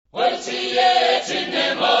Ой, чи є, чи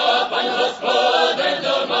нема, пан господар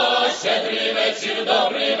вдома, щедрий вечір,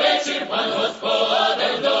 добрий вечір, пан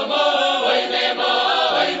господар вдома. Ой, нема,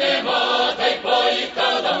 та й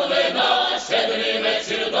поїхав до млина, щедрий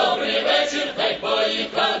вечір, добрий вечір, та й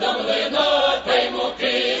поїхав до млина, та й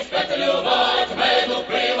муки спетлювать, меду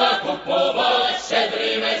пива купувать,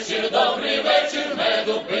 щедрий вечір, добрий вечір,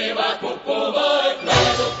 меду пива купувать,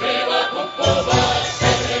 меду пива купувать,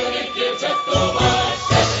 щедрівників частувать,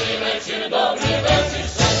 щедрий вечір, добрий вечір,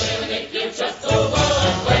 щедрівників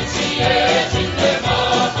частувать. Ой, чи є, чи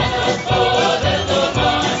нема, пан господар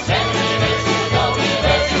вдома, щедрий вечір, добрий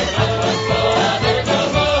вечір, пан господар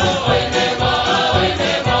вдома. Ой, нема,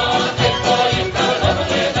 та й поїхав до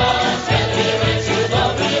млина, щедрий вечір,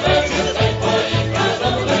 добрий вечір, та й поїхав до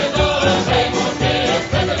млина, та й муки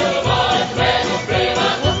спетлювать, меду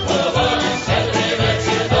пива купувать, щедрий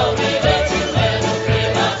вечір, добрий вечір, меду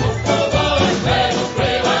пива купувать, меду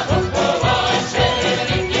пива купувать,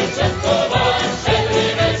 щедрівників частувать,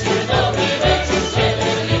 щедрий вечір, добрий вечір,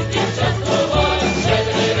 щедрівників частувать,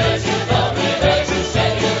 щедрий вечір, добрий вечір,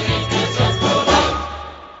 щедрівників частувать.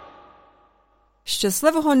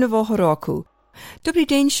 Щасливого Нового року! Добрий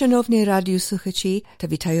день, шановні радіослухачі, та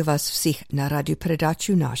вітаю вас всіх на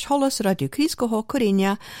радіопередачу «Наш голос» радіо Київського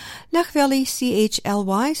коріння на хвилі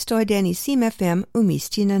CHLY 101,7 FM у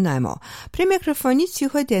місті Нанаймо. При мікрофоні цю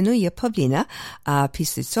годину є Павліна, а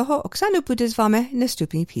після цього Оксана буде з вами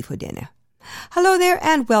наступні півгодини. Hello there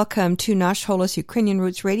and welcome to Nash Holos Ukrainian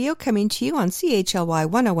Roots Radio, coming to you on CHLY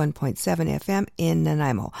 101.7 FM in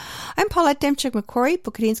Nanaimo. I'm Paulette Demchuk-McCrory,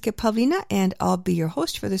 Ukrainske Pavlina, and I'll be your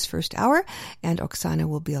host for this first hour, and Oksana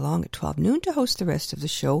will be along at 12 noon to host the rest of the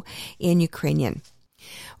show in Ukrainian.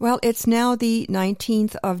 Well, it's now the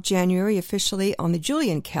 19th of January, officially on the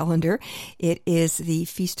Julian calendar. It is the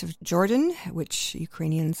Feast of Jordan, which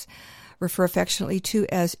Ukrainians refer affectionately to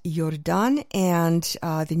as Yordan, and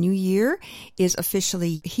the new year is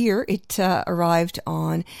officially here. It arrived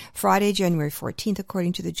on Friday, January 14th,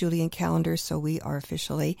 according to the Julian calendar, so we are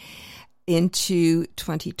officially into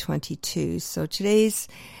 2022. So today's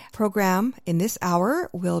program in this hour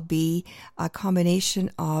will be a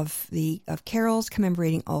combination of carols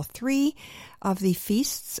commemorating all three of the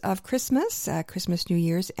feasts of Christmas, Christmas, New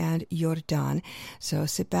Year's, and Yordan. So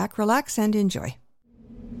sit back, relax, and enjoy.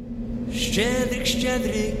 Щедрик,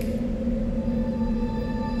 щедрик,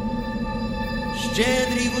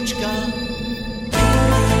 щедрівочка.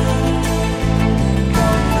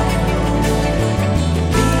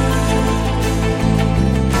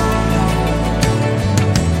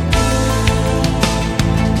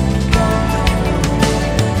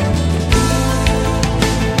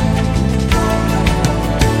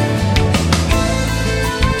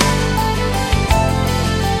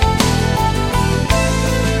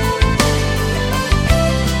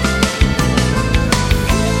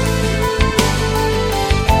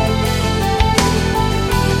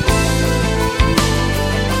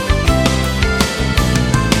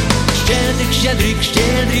 Щедрик,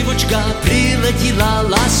 щедрівочка, прилетіла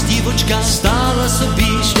ластівочка, стала собі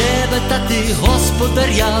щебетати,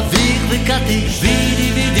 господаря викликати. Віди,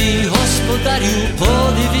 віди, господарю,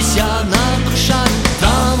 подивися на кошару,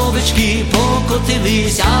 там овечки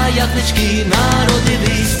покотились, а ягнички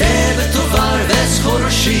народились. Тебе товар весь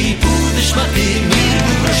хороший, будеш мати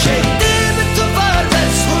мірку грошей. Тебе товар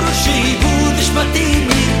весь хороший, будеш мати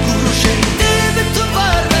мірку грошей. Тебе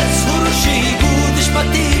товар весь хороший, будеш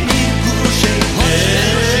мати мірку грошей.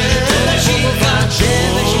 Жінка,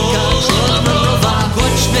 чорноброва,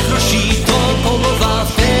 хоч не гроші, то полова.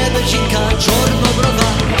 В тебе жінка,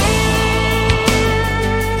 чорноброва.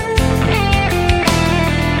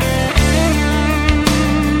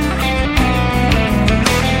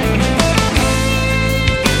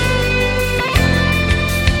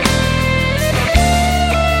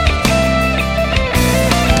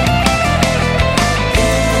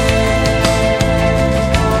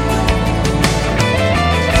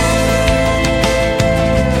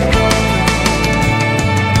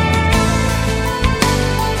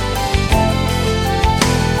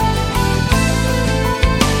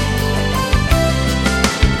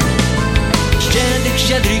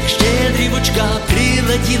 Щедрик, щедрівочка,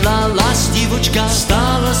 прилетіла ластівочка,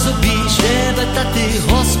 стала собі щебетати,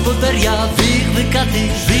 господаря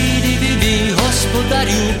викликати. Віди, віди,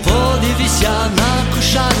 господарю, подивися на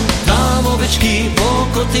кошару, там овечки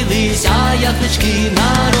покотились, а ягнички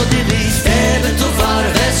народились. Тебе товар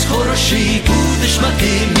весь хороший, будеш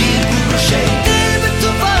мати мірку грошей. Тебе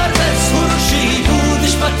товар весь хороший,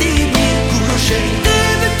 будеш мати мірку грошей.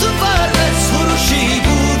 Тебе товар весь хороший,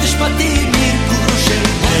 будеш мати мірку грошей.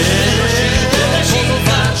 Тебе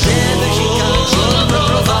жінка,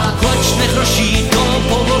 чорноброва,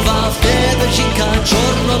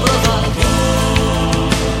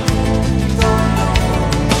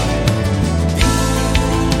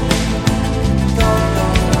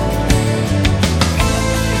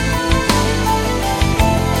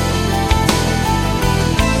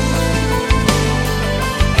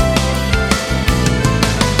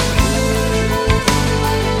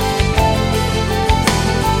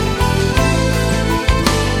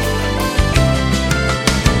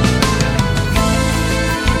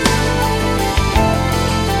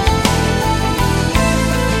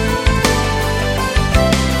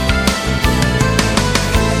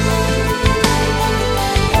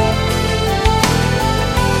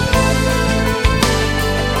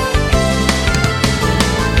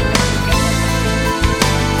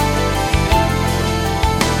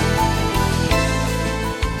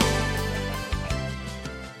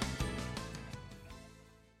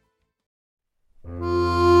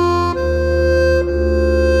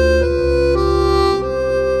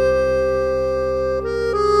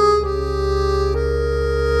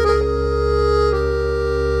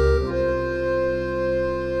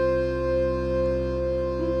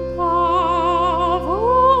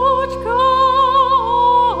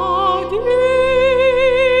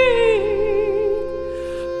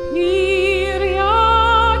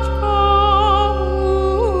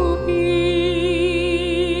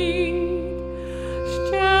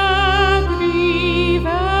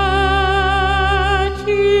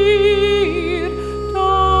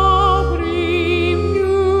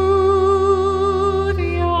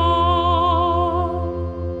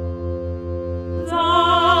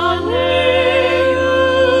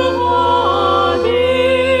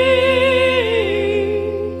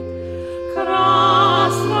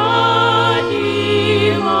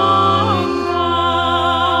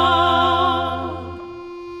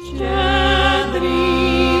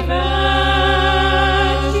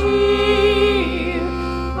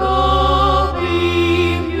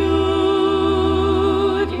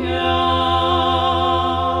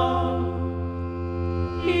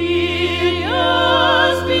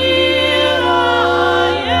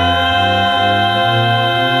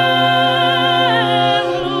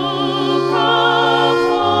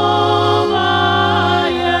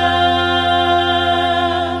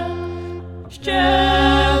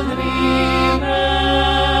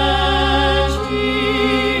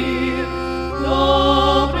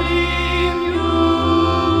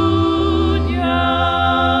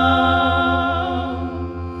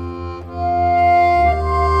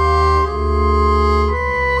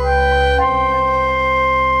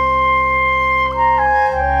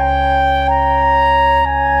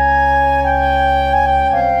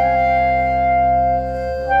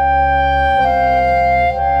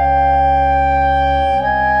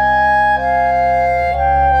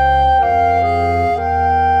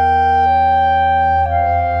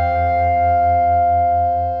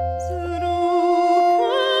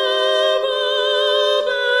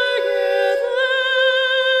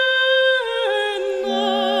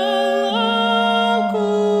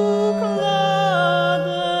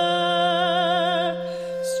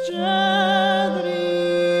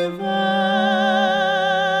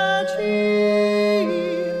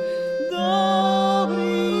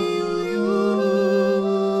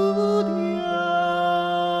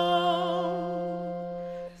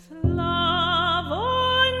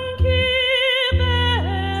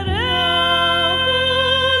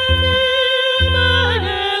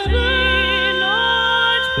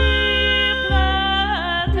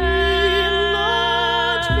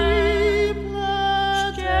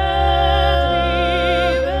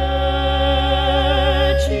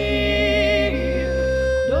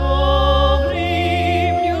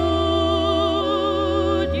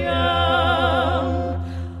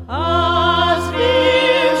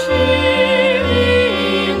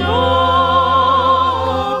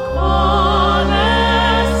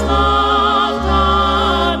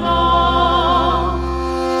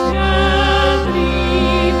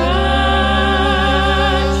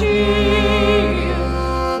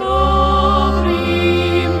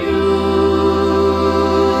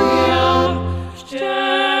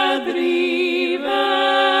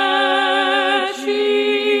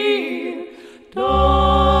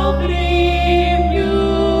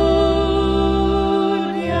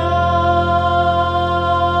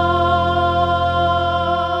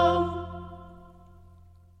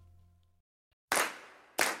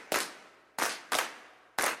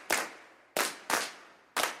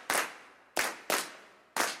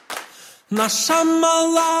 Наша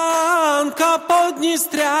маланка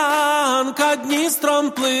подністрянка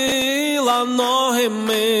Дністром плила, ноги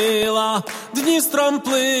мила, Дністром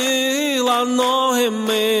плила, ноги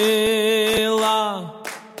мила.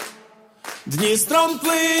 Дністром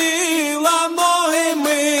плила, ноги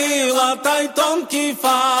мила, та й тонкий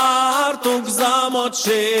фартук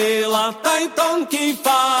замочила, та й тонкий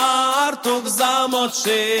фартук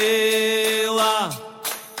замочила.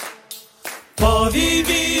 Повій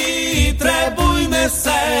вітре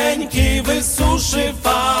буйнесенький, висуши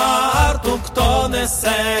фартук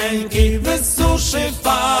тонесенький, висуши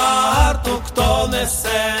фартук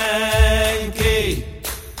тонесенький.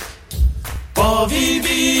 Повій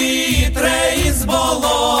вітре із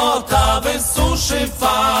болота, висуши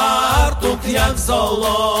фартук, як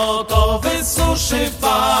золото, висуши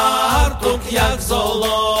фартук, як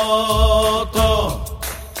золото.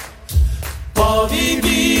 Повій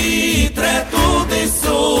вітре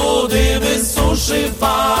туди-сюди, висуши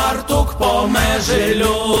фартук, по межі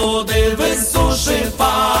люди, висуши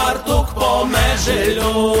фартук, по межі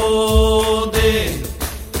люди.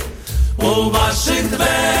 У ваших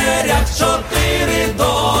дверях 4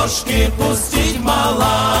 дошки, пустіть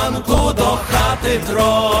маланку до хати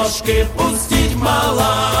трошки, пустіть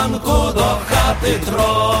маланку до хати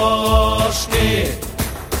трошки.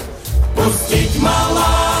 Пустіть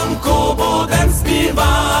маланку, будем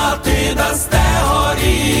співати, дасте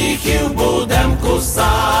горіхів, будем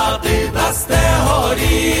кусати, дасте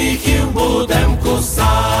горіхів, будем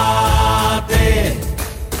кусати.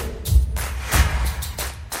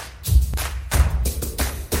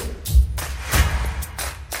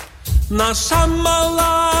 Наша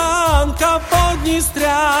маланка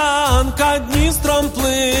подністрянка Дністром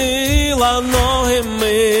плила, ноги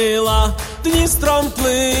мила, Дністром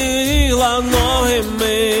плила, ноги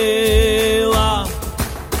мила.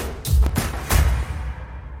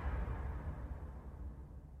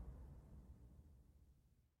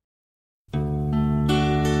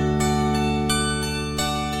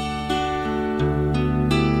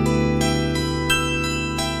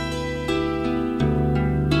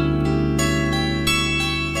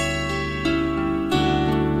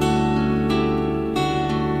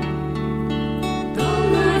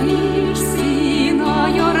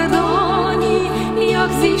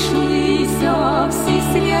 Зійшлися всі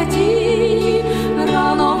святі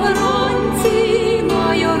рано вранці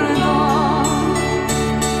на Йордан.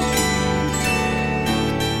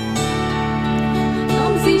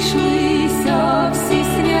 Там зійшлися всі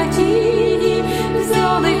святі,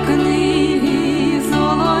 взяли книги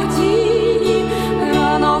золоті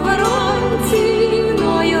рано вранці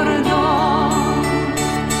на Йордан.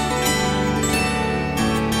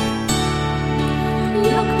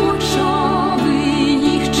 Як почали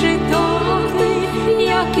їх читати,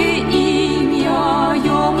 яке ім'я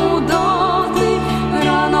йому дати,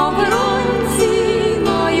 рано вранці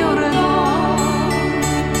на Йордан.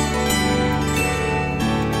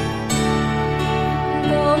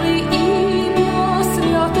 Дали ім'я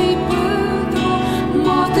святий Петро,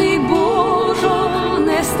 Мати Божа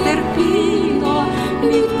не стерпіла,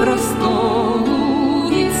 від престолу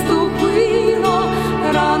відступила,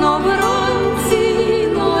 рано вранці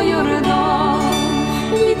на Йордан.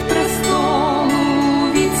 Від престолу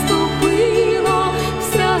відступила,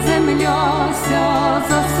 вся земля ся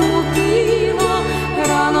засмутила,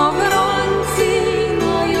 рано вранці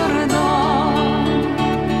на Йордан.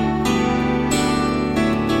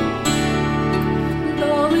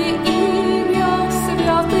 Дали ім'я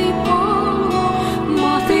святий Павло,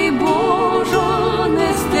 Мати Божа не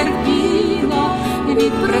стерпіла,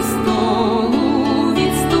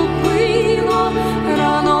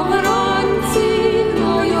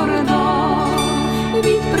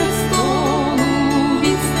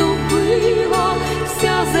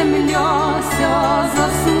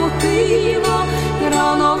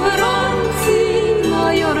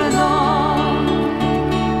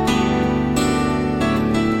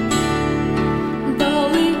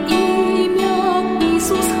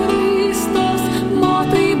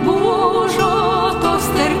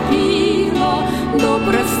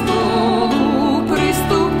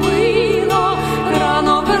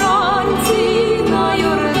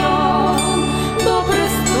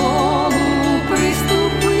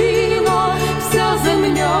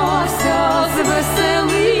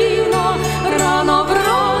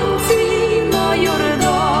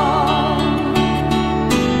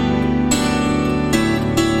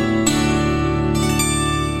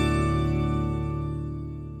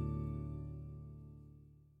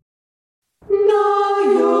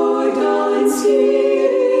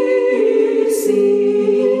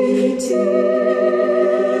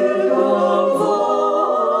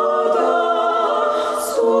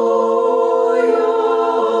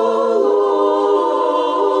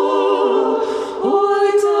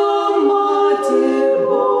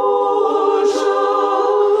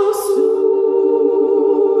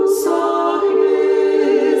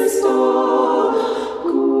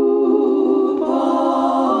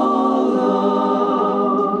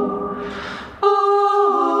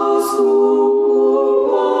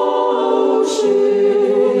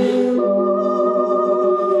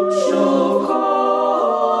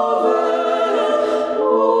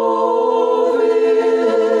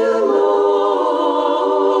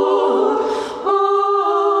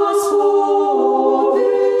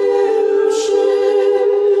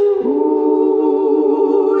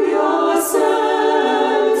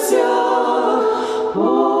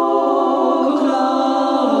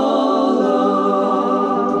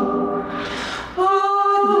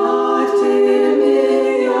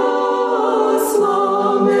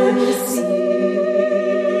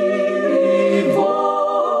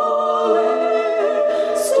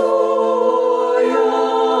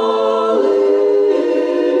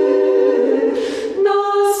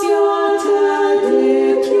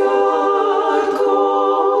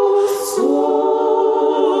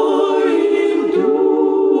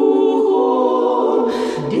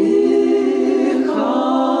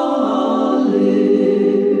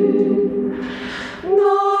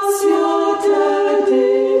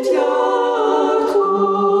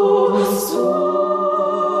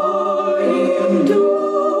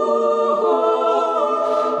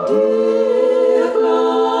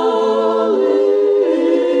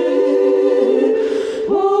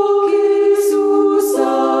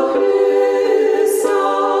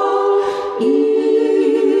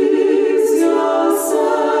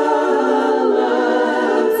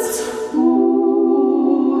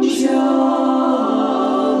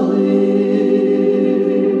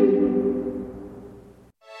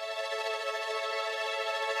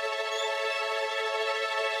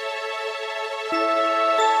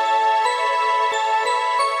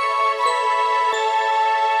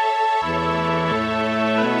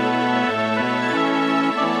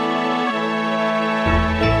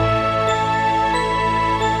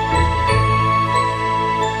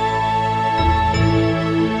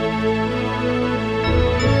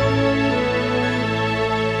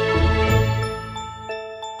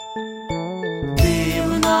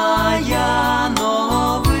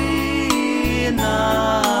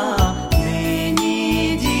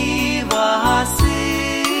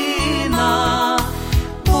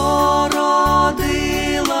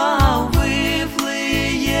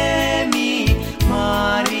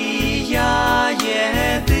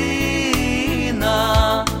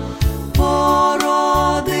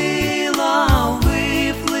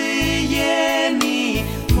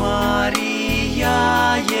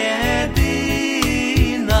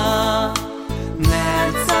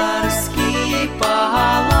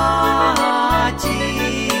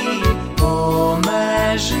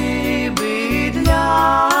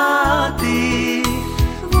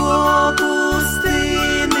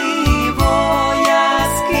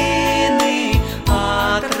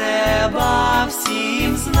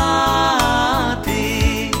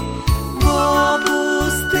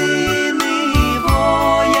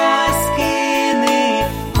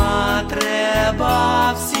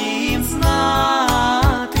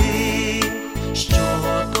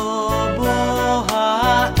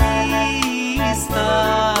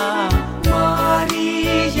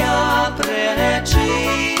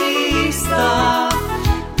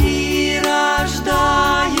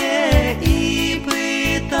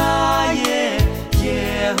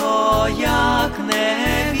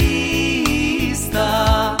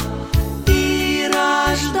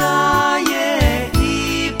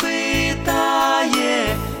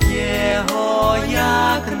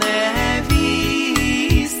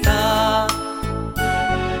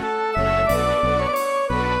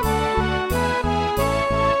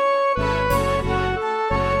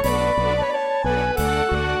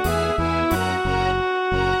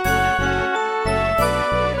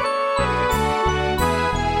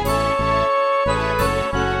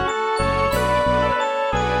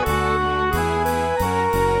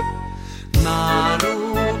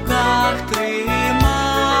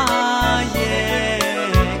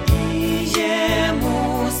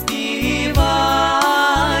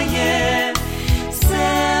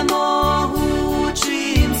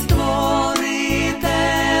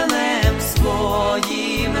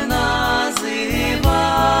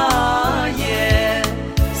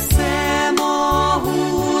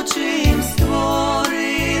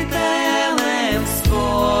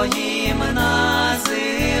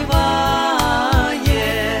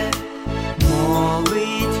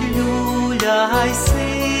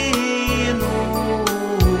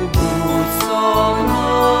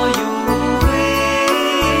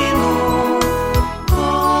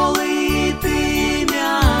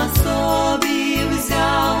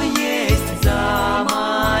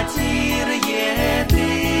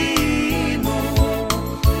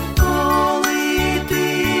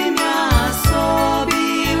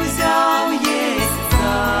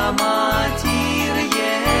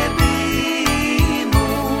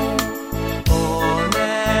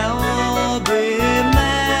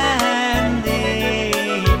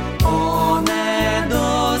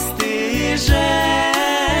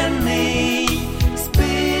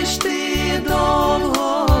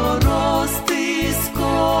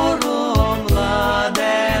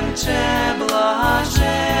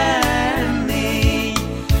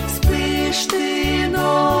 ти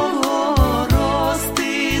довго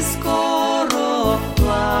рости скоро,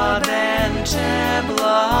 младенче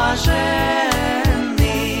блаженний.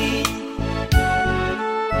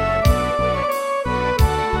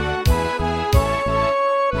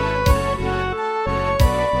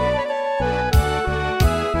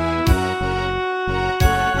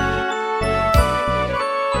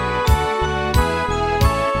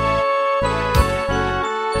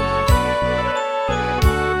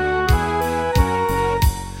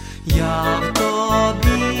 Я в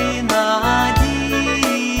тобі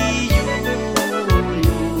надію,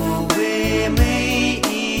 любимий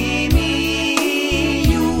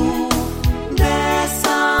імію, де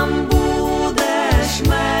сам будеш,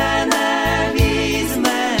 мене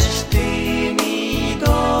візьмеш ти, мій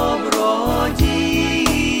добродію,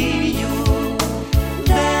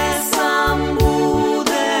 де сам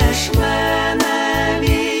будеш, мене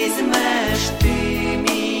візьмеш ти,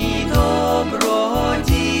 мій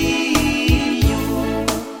добродію.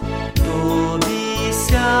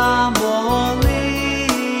 Тобіся молити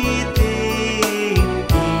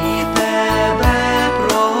і тебе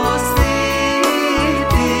просити,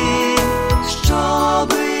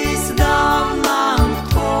 щобись дав нам в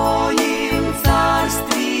твоїм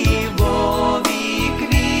царстві во вік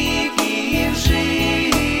віків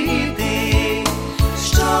жити,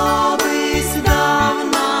 щобись дав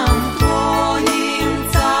нам в твоїм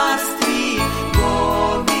царстві во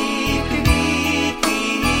вік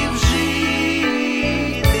віків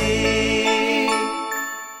жити.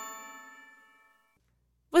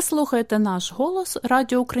 Ви слухаєте наш голос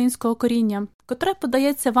Радіо Українського коріння, котре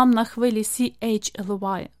подається вам на хвилі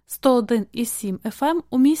CHLY 101,7 FM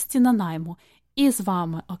у місті Нанаймо. І з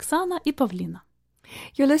вами Оксана і Павліна.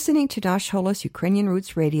 You're listening to Nash Holos Ukrainian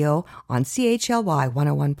Roots Radio on CHLY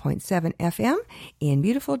 101.7 FM in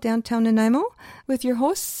beautiful downtown Nanaimo with your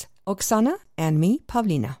hosts, Oksana and me,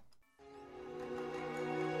 Pavlina.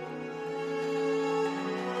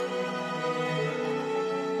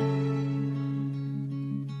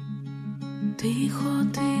 Тихо,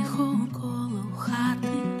 тихо коло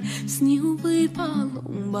хати, снігу випало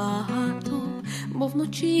багато, бо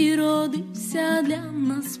вночі родився для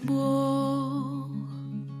нас Бог.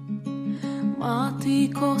 Мати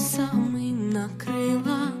косами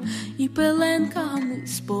накрила і пеленками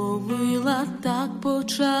сповила, так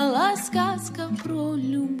почалась казка про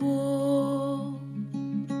любов.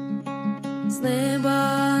 З неба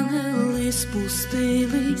ангели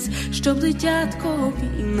спустились, щоб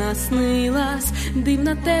дитяткові наснилась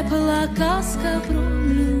дивна тепла казка про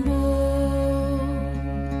любов.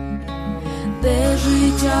 Де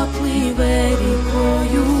життя пливе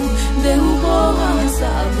рікою, де у Бога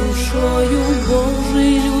за душою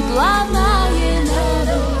Божий люд ладнає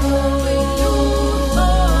над водою.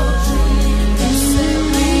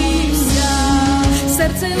 Веселися,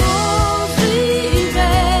 серце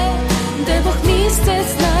оживе, де Бог місце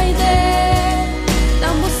знайде,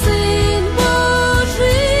 там бо Син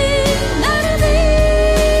Божий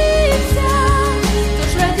народився.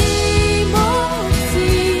 Тож радіймо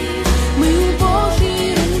всі, ми у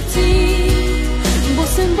Божій руці, бо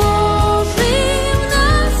Син Божий в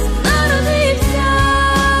нас народився.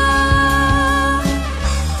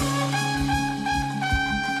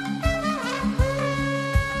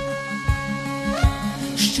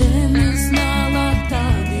 Ще не знала та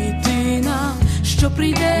дитина, що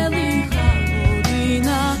прийде лиха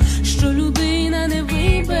година, що людина не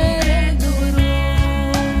вибере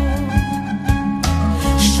добро,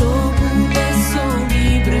 що буде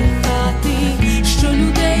собі брехати, що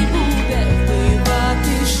людей буде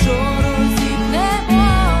вбивати, що розібне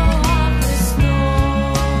Бога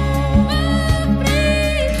Христом.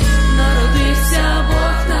 Народився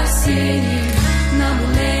Бог на сіні, нам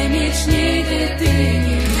у немічній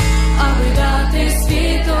дитині, аби дати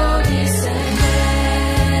світові себе.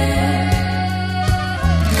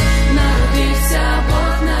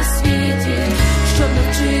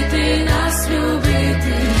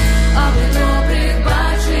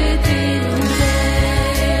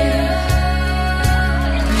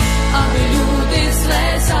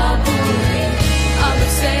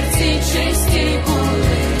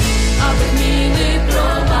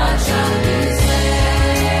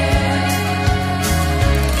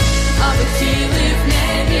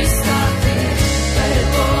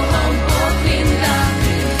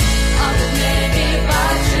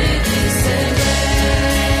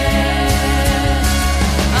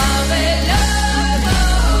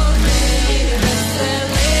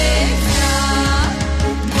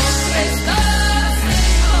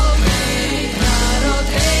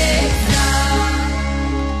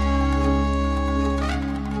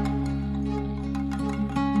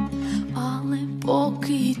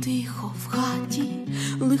 поки тихо в хаті,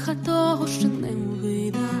 лиха того, що не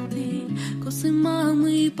видати, коси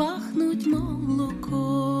мами пахнуть молоком.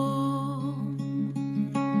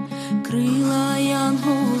 Крила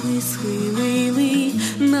янголи схилили,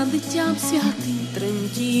 над дитям святим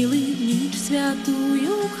тремтіли, ніч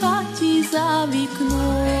святую в хаті за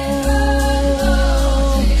вікном.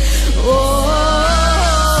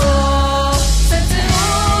 Серце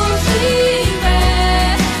оживе,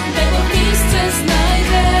 де Бог місце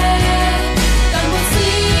знайде, там бо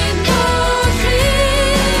Син Божий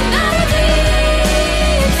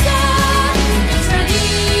народився.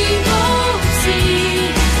 Зрадімо всі,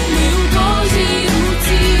 ми у Божій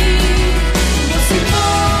руці, бо Син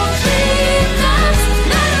Божий в нас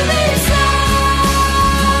народився.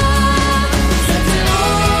 Серце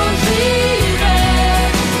оживе,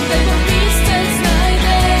 де Бог місце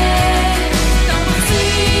знайде, там бо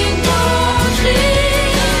Син Божий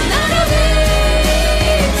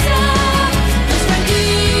народився.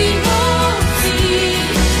 Зрадімо всі,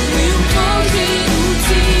 ми у Божій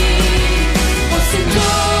руці, бо Син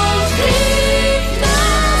Божий в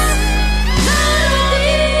нас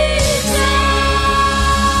народився.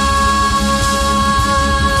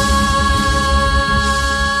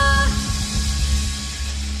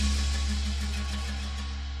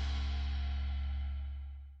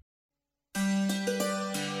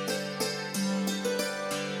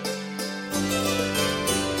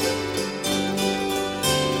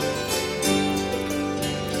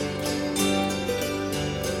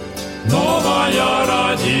 Новая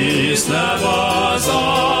радість неба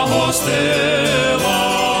загостила,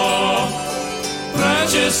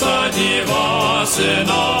 пречиста діва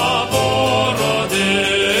сина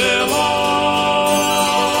породила,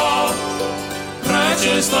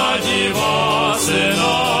 пречиста діва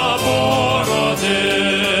сина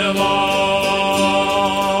породила.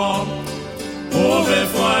 У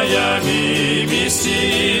Вифлеємі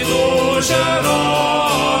місті дуже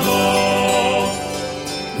рано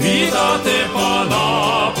вітати пана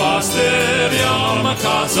пастирям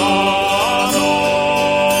казано,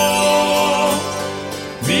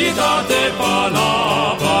 вітати пана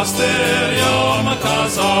пастирям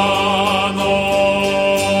казано.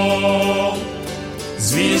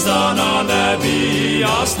 Звізда на небі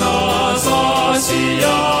ясна засіяла,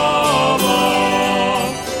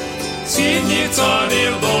 сідніх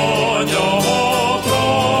царів до нього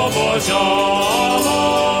проводжала,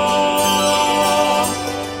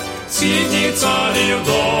 сідніх царів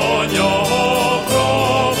до нього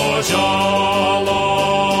проводжала.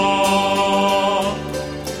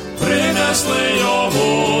 Принесли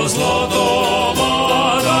йому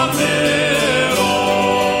злодома дар миру,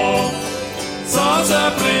 за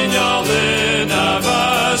це прийняли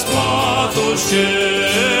небес плату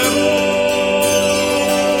щиру,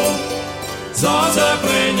 за це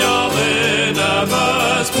прийняли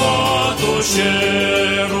небес плату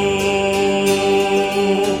щиру.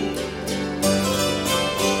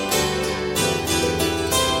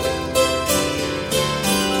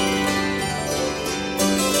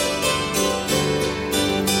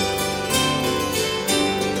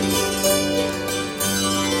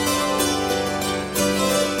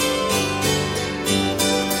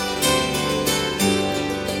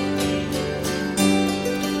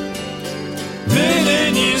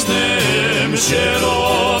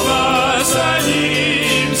 Щиро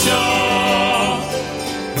веселімся,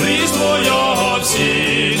 різдво його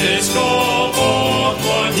всі низько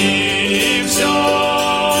поклонімся,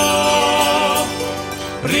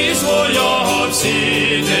 різдво його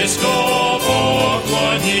всі низько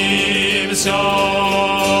поклонімся.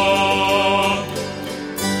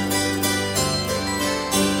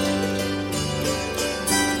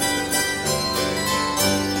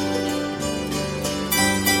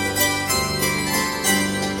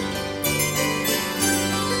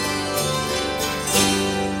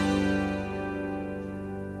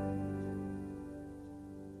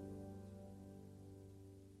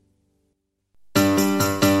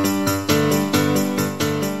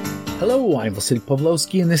 Hello, I'm Vasil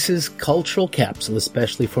Pavlovsky, and this is Cultural Capsule,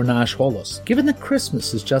 especially for Nash Holos. Given that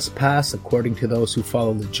Christmas is just past, according to those who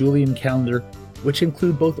follow the Julian calendar, which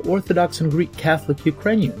include both Orthodox and Greek Catholic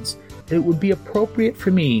Ukrainians, it would be appropriate for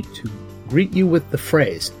me to greet you with the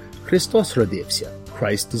phrase, Christos rodivся,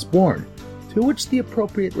 Christ is born, to which the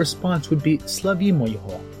appropriate response would be, Slavimo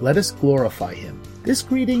Yeho, let us glorify him. This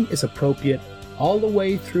greeting is appropriate all the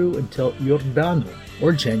way through until Yordanu,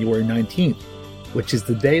 or January 19th, which is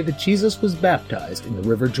the day that Jesus was baptized in the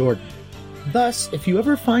River Jordan. Thus, if you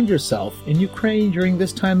ever find yourself in Ukraine during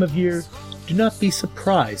this time of year, do not be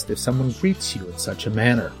surprised if someone greets you in such a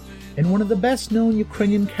manner. In one of the best-known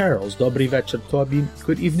Ukrainian carols, Dobry Večer Tobi,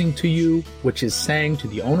 Good Evening to You, which is sang to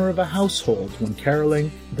the owner of a household when caroling,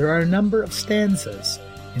 there are a number of stanzas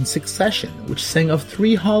in succession which sing of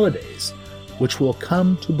 3 holidays which will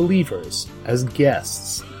come to believers as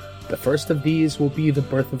guests. The first of these will be the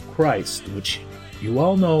birth of Christ, which you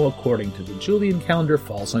all know according to the Julian calendar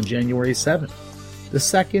falls on January 7th. The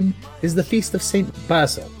second is the Feast of St.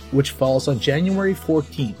 Basil, which falls on January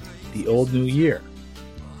 14th, the Old New Year.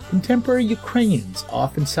 Contemporary Ukrainians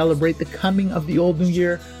often celebrate the coming of the Old New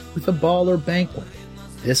Year with a ball or banquet.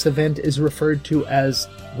 This event is referred to as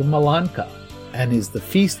the Malanka and is the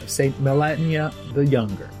feast of St. Melania the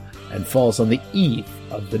Younger and falls on the eve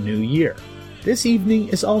of the New Year. This evening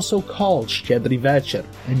is also called Щедрий вечір,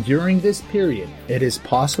 and during this period it is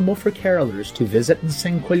possible for carolers to visit and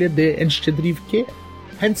sing kolyady and щедрівки,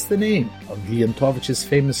 hence the name of Leontovich's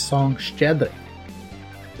famous song Щедрий.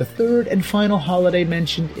 The third and final holiday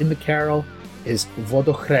mentioned in the carol is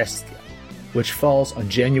Водохрестя, which falls on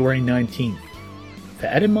January 19th.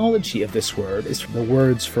 The etymology of this word is from the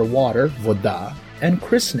words for water, voda, and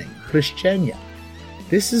christening, Christiania.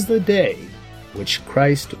 This is the day which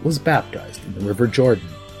Christ was baptized in the River Jordan,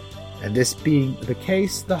 and this being the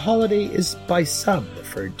case, the holiday is by some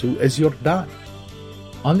referred to as Yordan.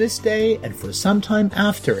 On this day, and for some time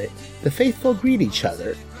after it, the faithful greet each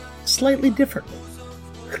other slightly differently.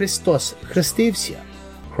 Christos Christivsia,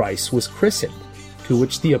 Christ was christened, to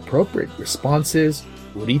which the appropriate response is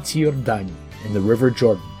Urici Yordani, in the River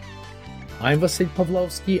Jordan. I'm Vasil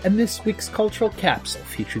Pavlovsky, and this week's Cultural Capsule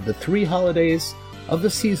featured the 3 holidays of the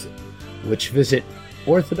season, which visit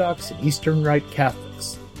Orthodox and Eastern Rite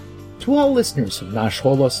Catholics. To all listeners of Nash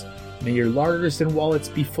Holos, may your larders and wallets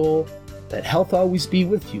be full, that health always be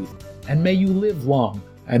with you, and may you live long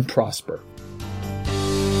and prosper.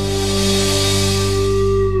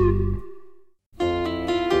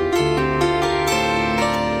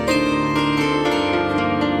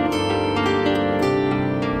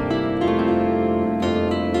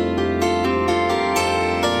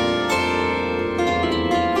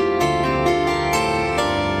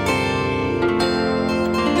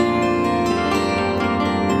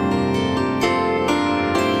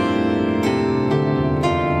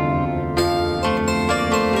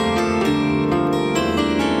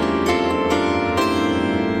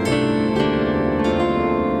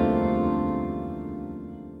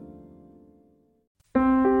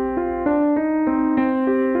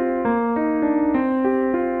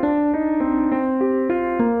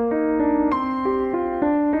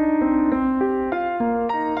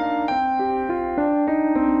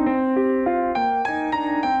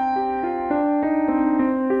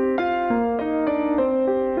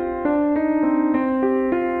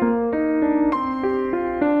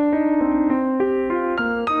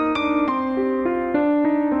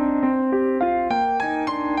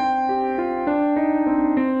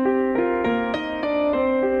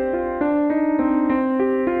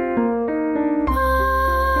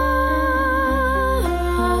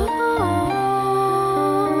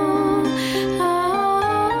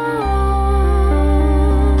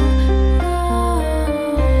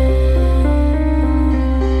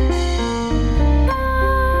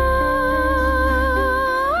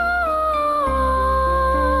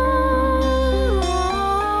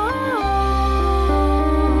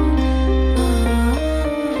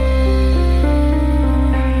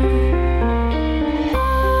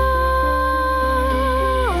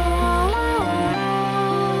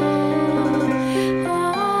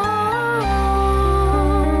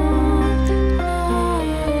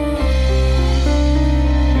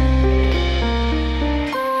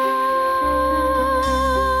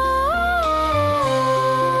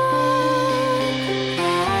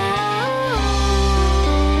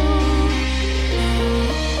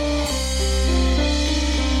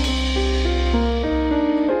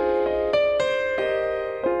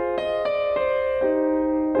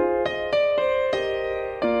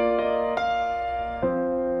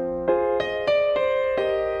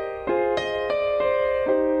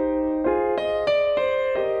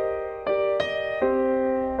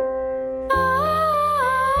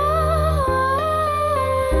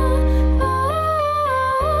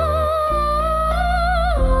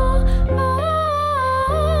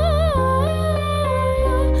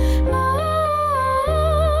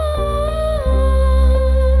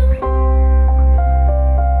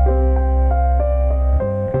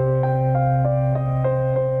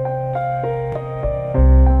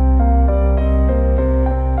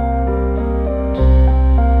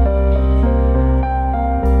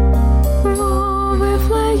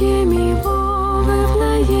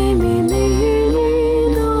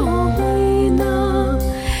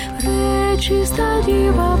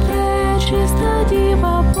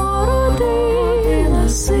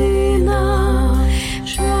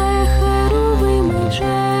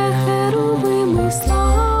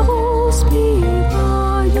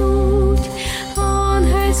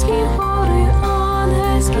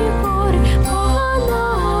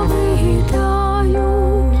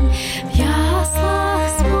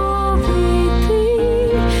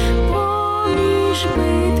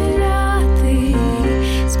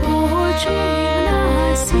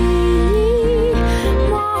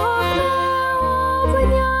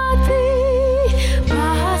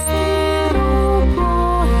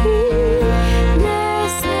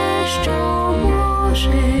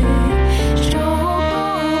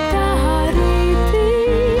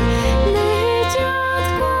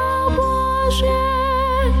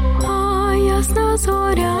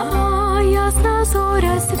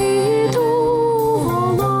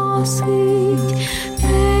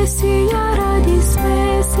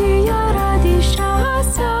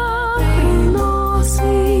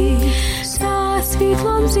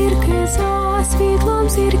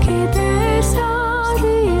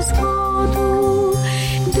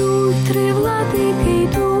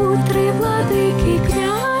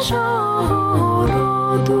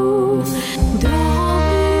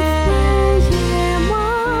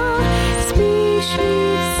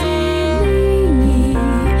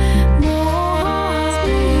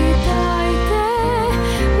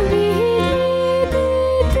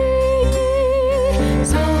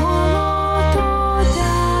 Золото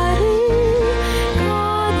дари,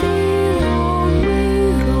 кади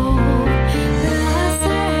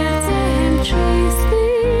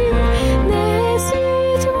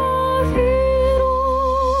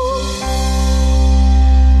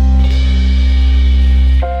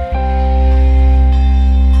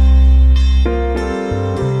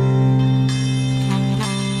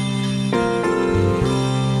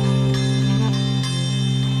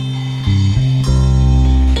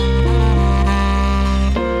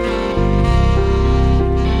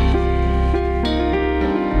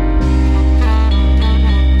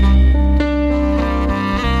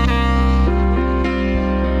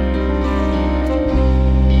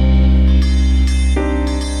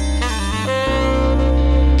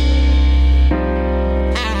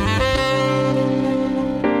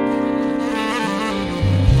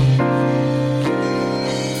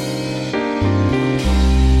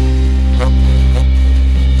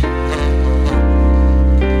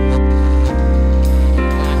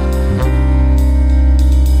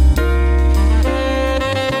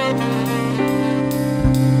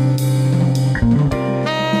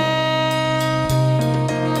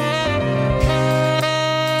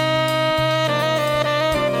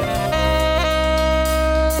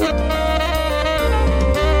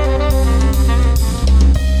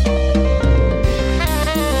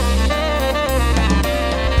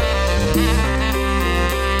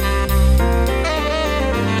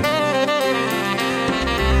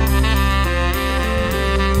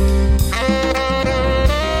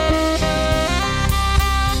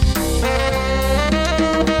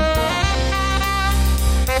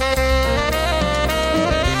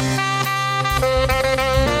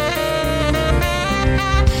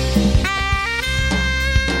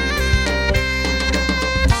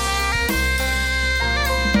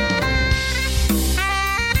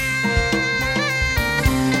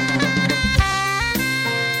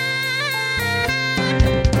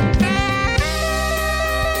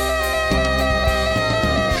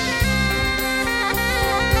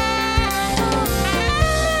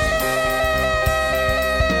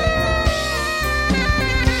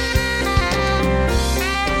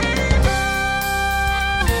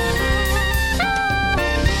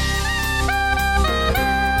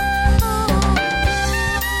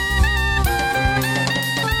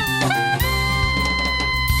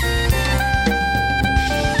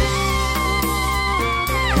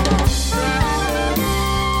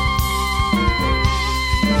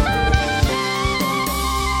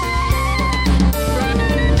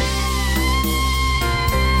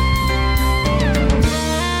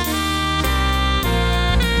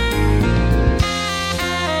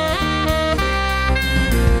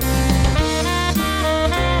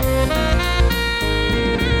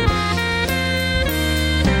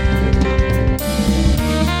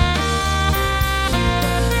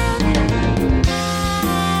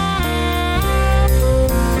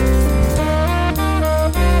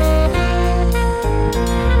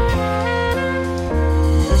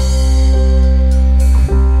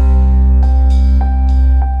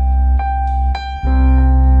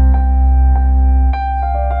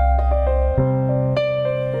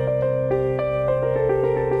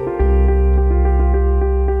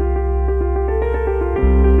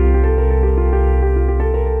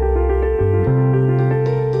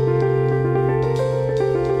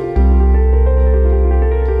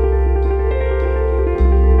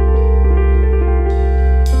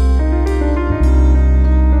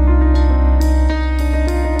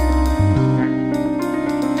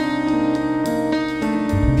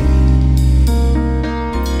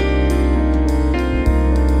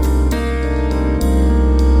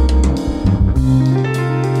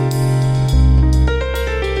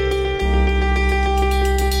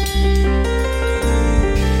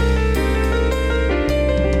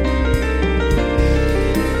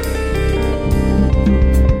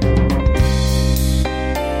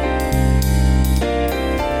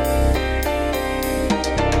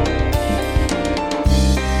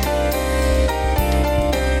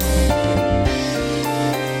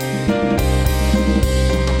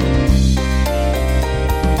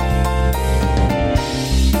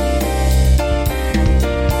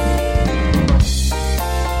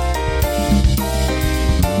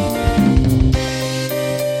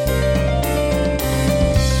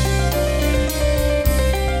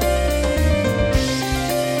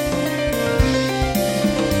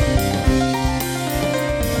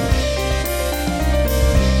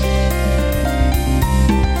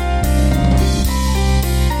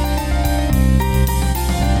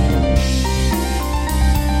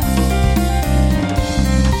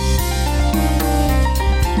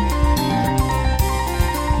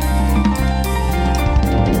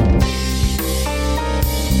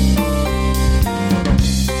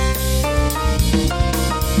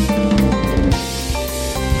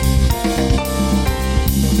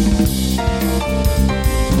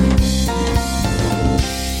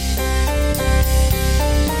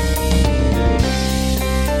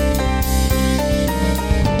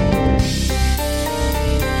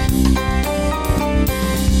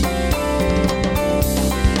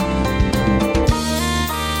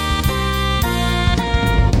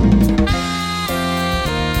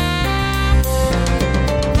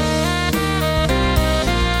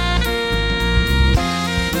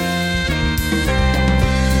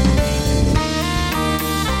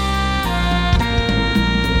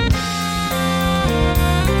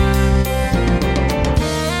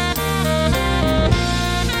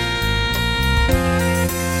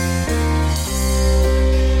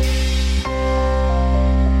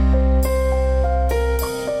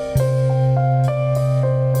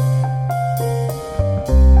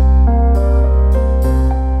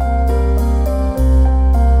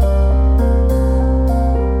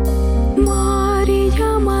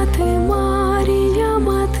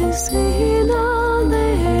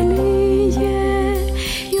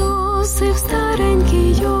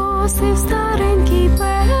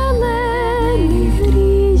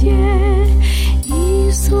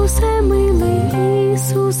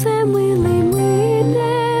Ісусе, милий, ми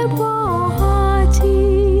не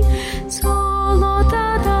багаті,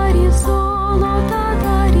 золота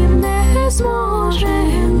дарів не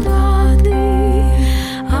зможем дати,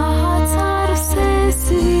 а цар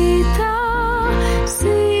всесвіта,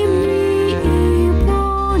 землі і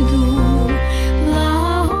полю,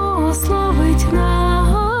 благословить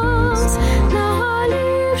нас на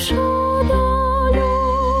ліпшу долю,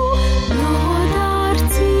 но дар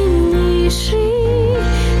цінніший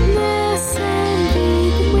несе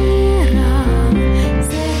від мира,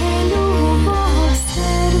 це любов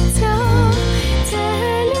серця, це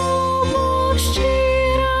любов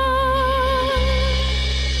щира.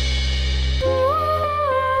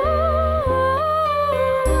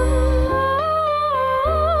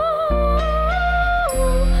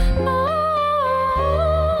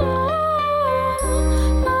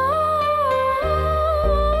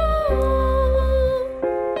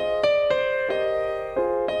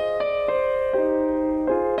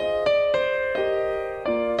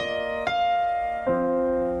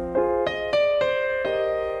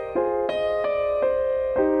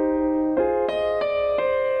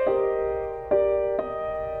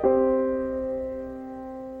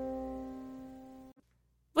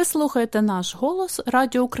 Ви слухаєте «Наш голос»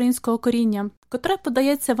 Радіо Українського коріння, котре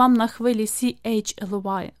подається вам на хвилі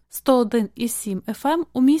CHLY 101,7 FM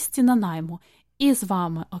у місті Нанаймо. І з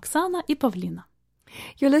вами Оксана і Павліна.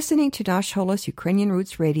 You're listening to Nash Holos Ukrainian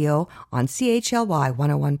Roots Radio on CHLY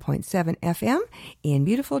 101.7 FM in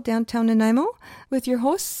beautiful downtown Nanaimo with your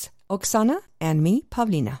hosts Oksana and me,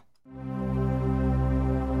 Pavlina.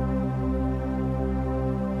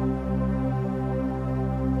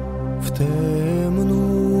 В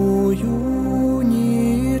темную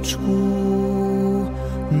нічку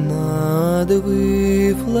над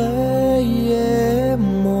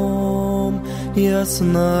Вифлеємом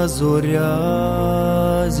ясна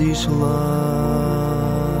зоря зійшла,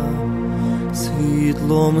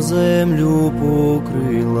 світлом землю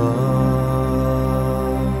покрила,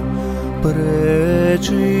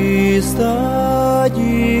 пречиста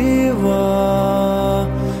діва,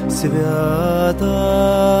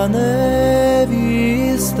 свята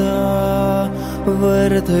невіста, в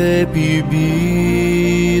вертепі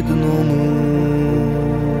бідному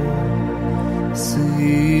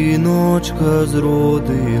синочка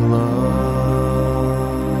зродила.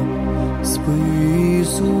 Спи,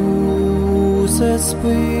 Ісусе,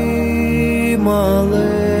 спи, маленький,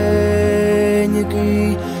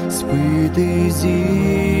 спи ти,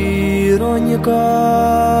 зіронька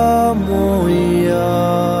моя,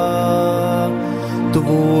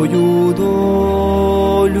 твою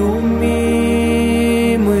долю,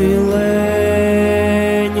 мій миленький,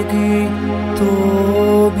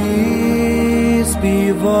 тобі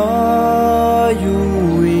співаю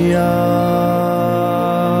я.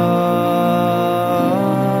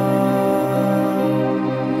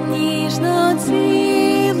 Ніжно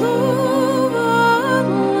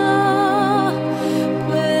цілувала,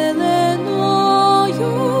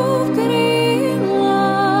 пеленою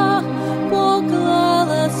вкрила,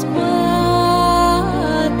 поклала спати,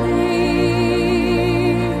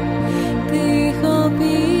 тихо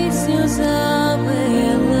пісню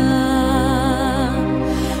завела.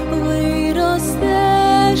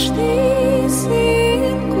 Виростеш ти,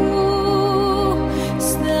 синку,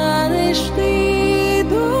 станеш ти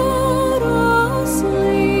дорослим,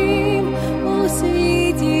 у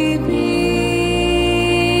світі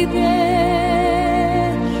підеш,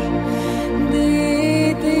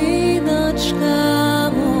 дитиночка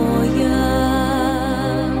моя.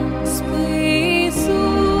 Спи,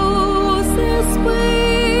 Ісусе, спи,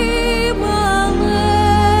 маленький,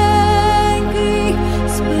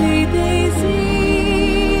 спи ти,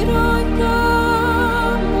 зіронька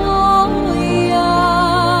моя,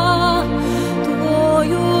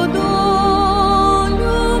 твою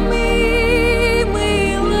долю, мій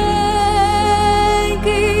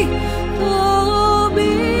миленький,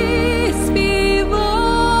 тобі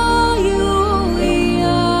співаю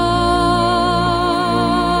я.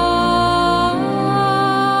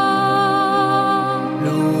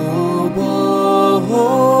 Любов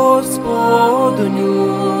Господню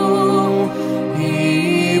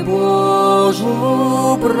і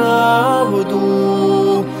Божу правду,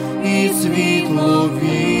 і світло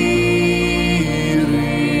віри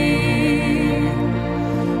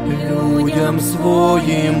людям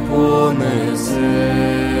своїм понесеш.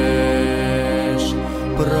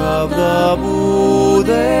 Правда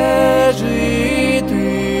буде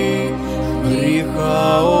жити,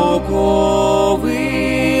 гріха окови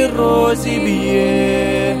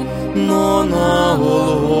розіб'є, но на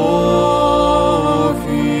Голгофі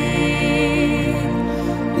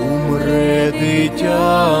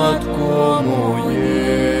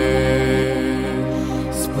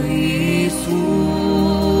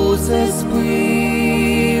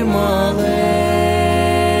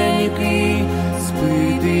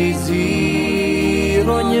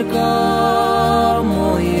донька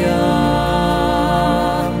моя,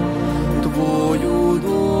 твою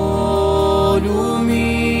долю,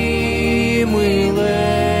 мій миленький,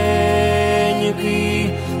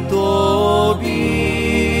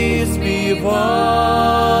 тобі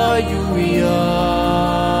співаю я.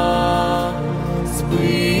 Спи,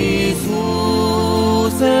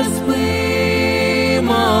 Ісусе, спи,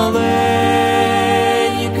 маленький,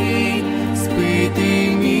 спи ти,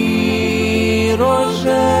 мій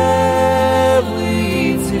рожевий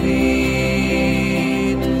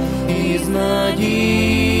цвіт, і з надією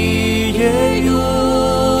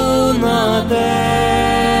на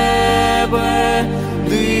тебе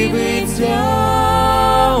дивиться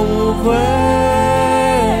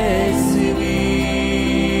увесь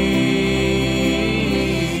світ.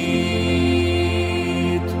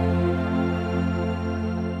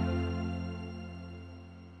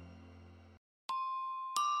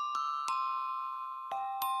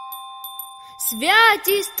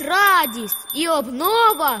 Святість, радість і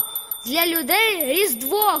обнова для людей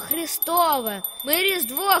Різдво Христове. Ми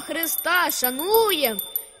Різдво Христа шануєм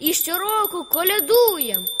і щороку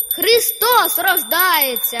колядуєм. Христос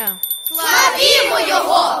рождається! Славімо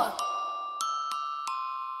Його!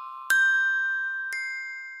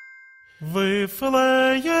 В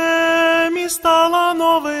Вифлеємі стала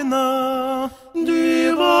новина,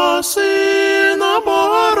 Діва сина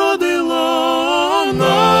Бога родила,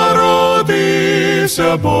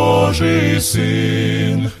 народився Божий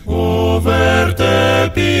син, у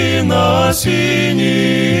вертепі на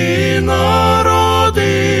сіні,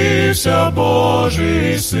 народився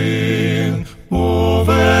Божий син, у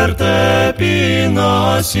вертепі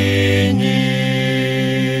на сіні.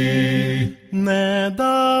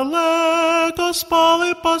 Недалеко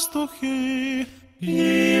спали пастухи,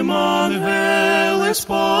 їм ангели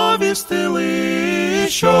сповістили,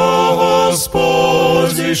 що Господь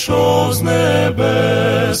зійшов з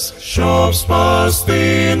небес, щоб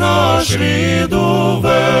спасти наш рід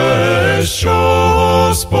увесь, що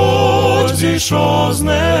Господь зійшов з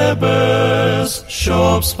небес,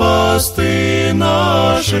 щоб спасти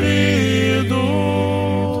наш рід.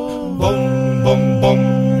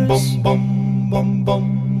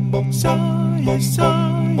 Бом-бом-бом-бом-бом-бом-бом, сяє,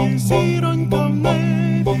 сяє, зіронька в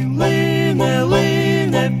небі, лине,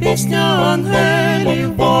 лине пісня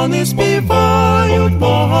ангелів, вони співають,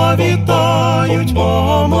 Бога вітають,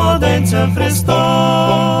 Бога младенця Христа.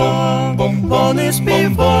 Вони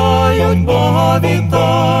співають, Бога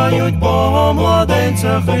вітають, Бога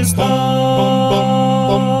младенця Христа.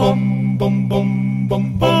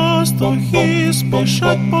 Пастухи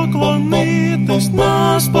спішать поклонитись,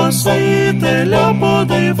 на Спасителя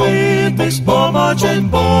подивитись, побачить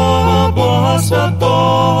Бога, Бога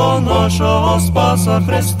святого, нашого Спаса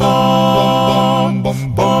Христа.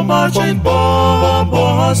 Побачить Бога,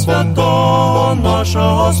 Бога святого,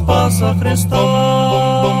 нашого Спаса Христа.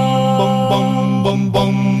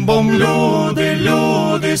 Люди,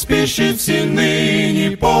 люди, спішіть всі нині,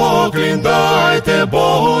 поклін дайте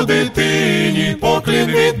Богу дитині, поклін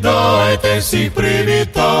віддайте, всіх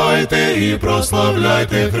привітайте і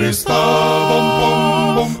прославляйте Христа.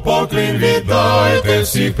 Поклін віддайте,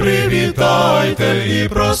 всіх привітайте і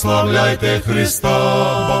прославляйте Христа.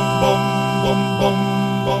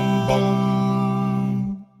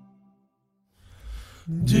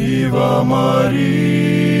 Діва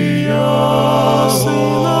Марія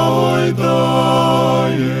сина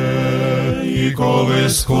гойдає, і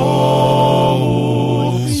колискову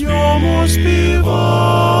йому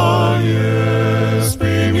співає.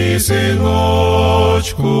 Спи, мій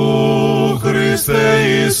синочку,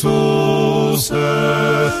 Христе Ісусе,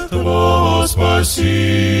 Твого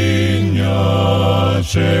спасіння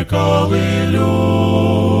чекали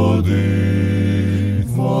люди.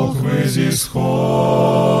 Волхви зі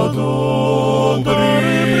сходу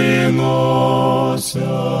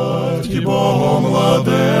приносять Богом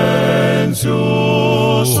младенцю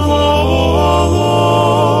славу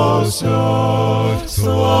голосять,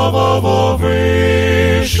 слава во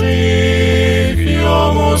вишніх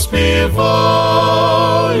йому співають.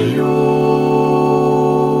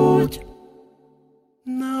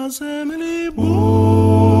 На землі Божого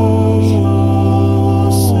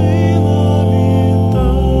Сина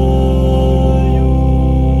вітаю,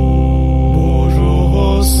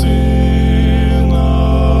 Божого Сина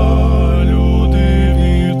люди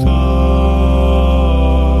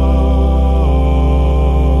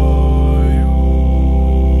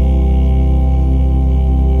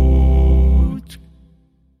вітають.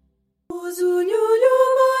 Бозуню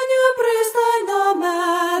любаня, пристань на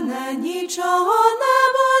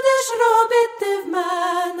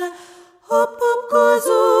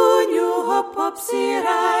оп-оп,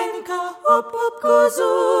 сіренька, оп-оп,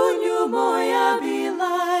 козуню моя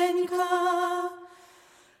біленька.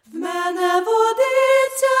 В мене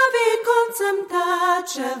водиця віконцем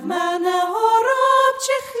тече, в мене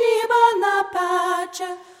горобчик хліба напече.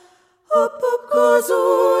 Оп-оп,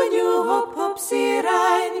 козуню, оп-оп,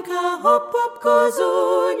 сіренька, оп-оп,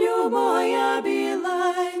 козуню моя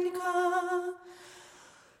біленька.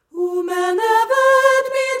 У мене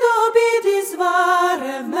ведмідь обід і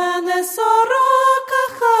зваре, в мене сорока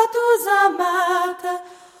хату замете.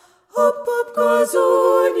 Оп-оп,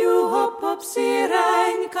 козуню, оп-оп,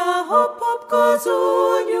 сіренька, оп-оп,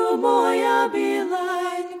 козуню моя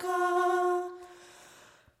біленька.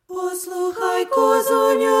 Послухай,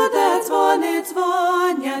 козуню, де дзвони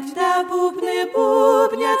дзвонять, де бубни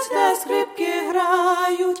бубнять, де скрипки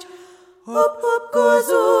грають. Оп-оп,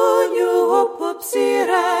 козуню, оп-оп,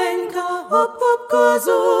 сіренька, оп-оп,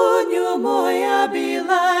 козуню моя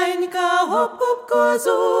біленька. Оп-оп,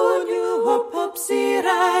 козуню, оп-оп,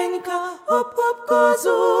 сіренька, оп-оп,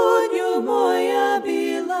 козуню моя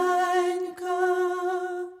біленька.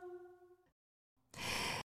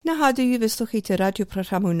 Нагадую, ви слухаєте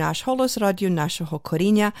радіопрограму «Наш голос», радіо нашого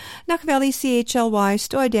коріння на хвилі CHLY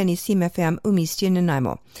 101,7 FM у місті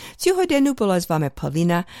Нанаймо. Цю годину була з вами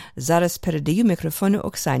Павліна. Зараз передаю мікрофону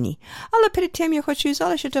Оксані. Але перед тим я хочу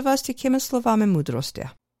залишити вас такими словами мудрості.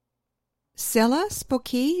 Сила,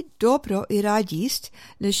 спокій, добро і радість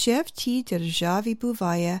лише в тій державі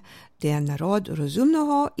буває, де народ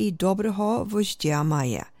розумного і доброго вождя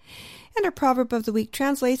має. And our proverb of the week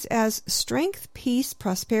translates as, strength, peace,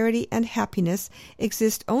 prosperity, and happiness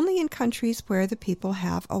exist only in countries where the people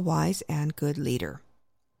have a wise and good leader.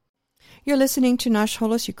 You're listening to Nash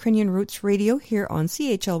Holos Ukrainian Roots Radio here on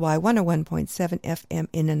CHLY 101.7 FM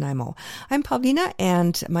in Nanaimo. I'm Pavlina,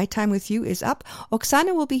 and my time with you is up.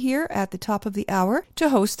 Oksana will be here at the top of the hour to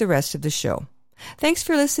host the rest of the show. Thanks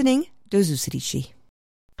for listening. До зустрічі.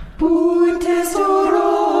 Будьте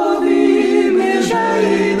здорові, ми вже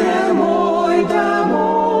йдемо,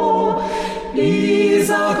 і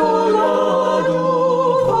за колоду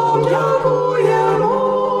вам дякуємо.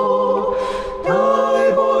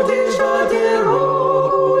 Дай Бог діждати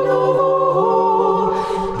року нового,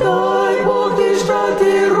 дай Бог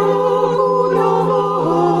діждати року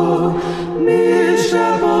нового, ми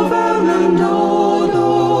ще повернем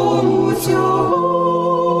додому цього.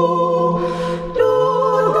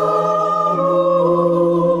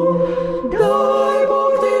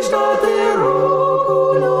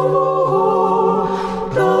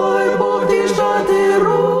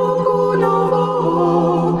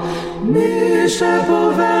 Ще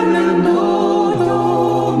повернем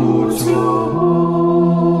додому цього.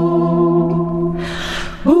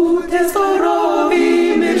 Будьте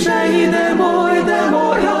здорові, ми вже йдемо,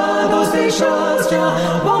 радости й щастя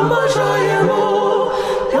вам бажаємо.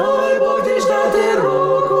 Дай Бог діждати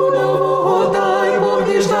року нового, дай Бог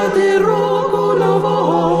діждати року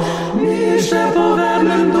нового, ми ще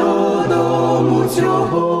повернем додому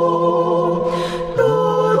цього.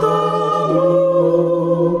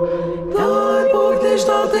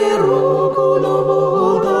 Діждати року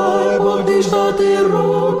нового, дай Бог діждати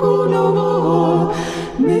року нового,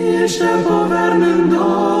 ми ще повернем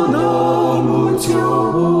додому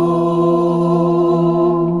цього.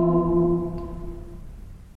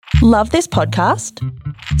 Love this podcast?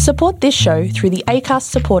 Support this show through the Acast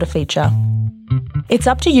supporter feature. It's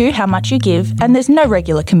up to you how much you give, and there's no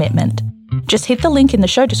regular commitment. Just hit the link in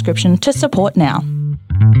the show description to support now.